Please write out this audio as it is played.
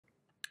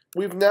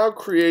we've now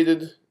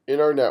created in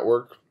our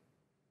network,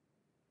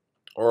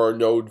 or our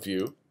node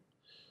view,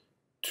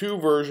 two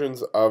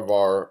versions of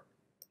our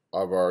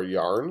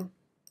yarn.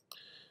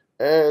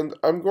 And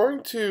I'm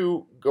going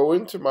to go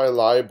into my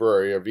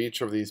library of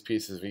each of these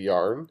pieces of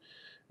yarn,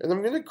 and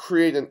I'm going to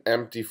create an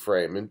empty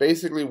frame. And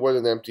basically what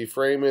an empty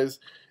frame is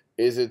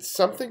it's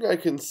something I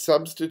can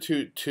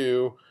substitute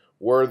to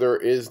where there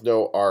is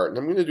no art. And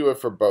I'm going to do it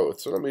for both.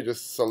 So let me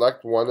just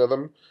select one of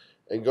them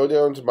and go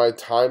down to my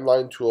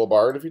timeline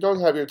toolbar. And if you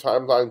don't have your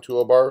timeline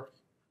toolbar,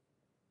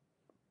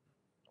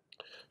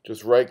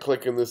 just right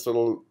click in this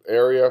little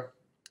area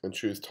and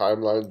choose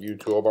timeline view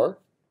toolbar.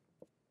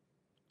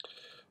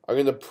 I'm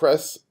going to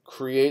press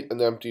create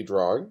an empty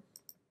drawing.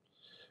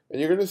 And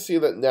you're going to see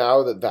that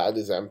now that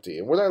is empty.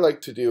 And what I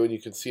like to do, and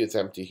you can see it's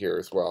empty here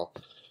as well,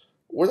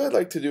 what I'd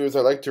like to do is I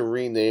like to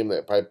rename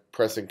it by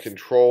pressing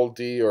Control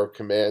D or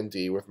Command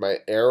D with my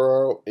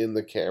arrow in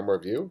the camera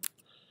view.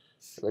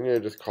 And I'm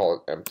going to just call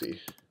it empty.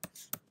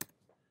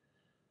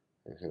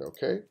 And hit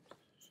OK.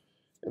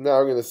 And now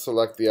I'm going to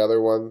select the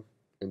other one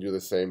and do the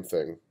same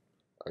thing.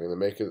 I'm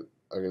going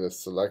to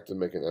select and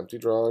make an empty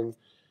drawing.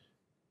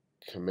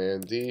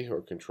 Command D or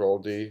Control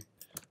D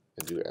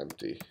and do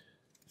empty.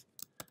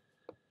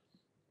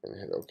 And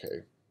hit OK.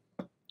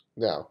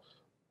 Now,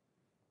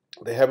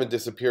 they haven't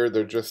disappeared,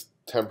 they're just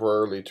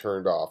temporarily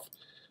turned off.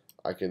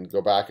 I can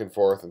go back and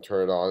forth and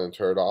turn it on and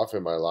turn it off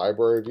in my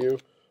library view,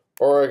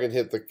 or I can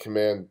hit the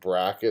command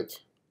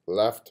bracket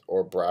left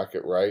or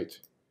bracket right,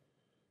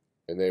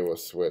 and they will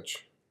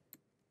switch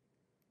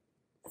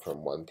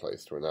from one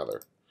place to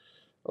another.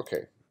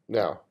 Okay,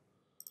 now,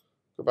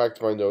 go back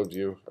to my node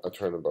view, I'll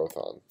turn them both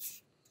on.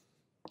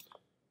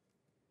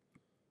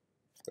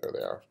 There they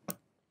are.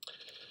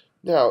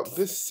 Now,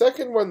 this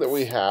second one that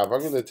we have, I'm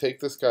going to take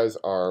this guy's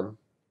arm,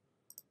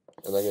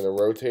 and I'm going to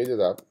rotate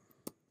it up.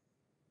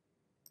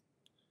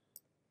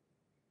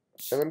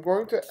 And I'm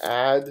going to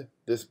add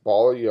this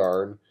ball of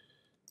yarn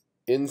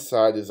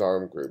inside his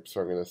arm group.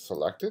 So I'm going to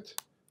select it,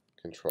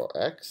 Control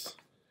X.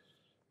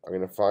 I'm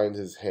going to find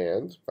his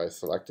hand by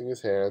selecting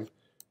his hand,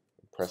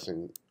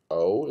 pressing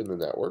O in the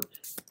network.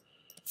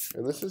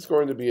 And this is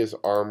going to be his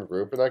arm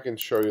group, and I can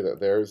show you that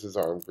there's his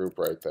arm group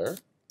right there.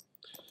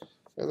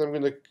 And I'm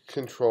going to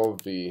Control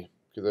V,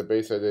 because I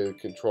basically did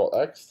Control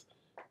X,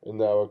 and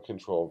now a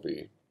Control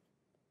V.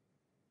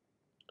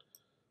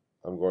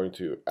 I'm going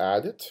to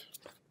add it.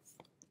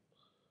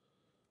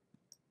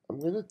 I'm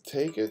going to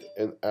take it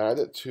and add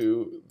it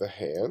to the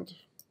hand.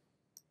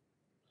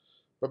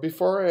 But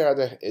before I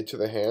add it to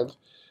the hand,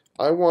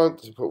 I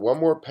want to put one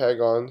more peg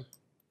on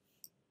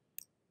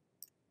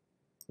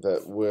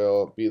that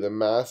will be the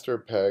master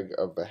peg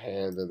of the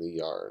hand and the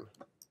yarn.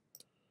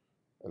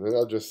 And then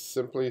I'll just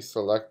simply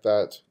select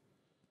that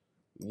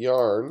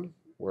yarn,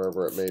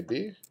 wherever it may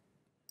be.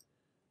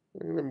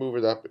 I'm going to move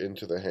it up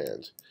into the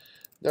hand.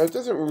 Now it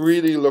doesn't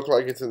really look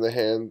like it's in the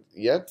hand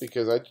yet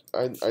because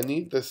I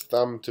need this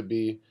thumb to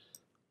be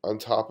on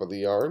top of the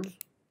yarn.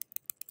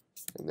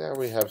 And now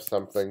we have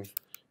something.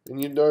 And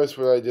you notice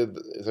what I did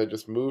is I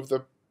just moved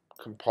the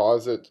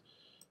composite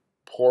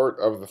port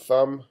of the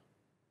thumb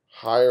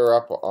higher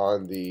up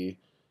on the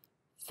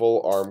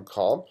full arm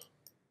comp.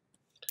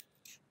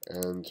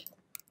 And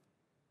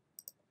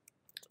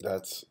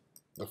that's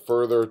the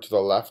further to the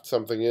left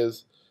something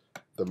is,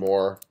 the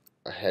more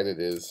ahead it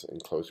is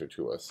and closer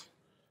to us.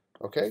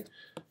 Okay,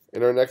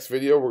 in our next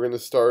video we're going to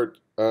start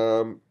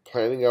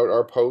planning out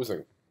our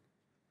posing.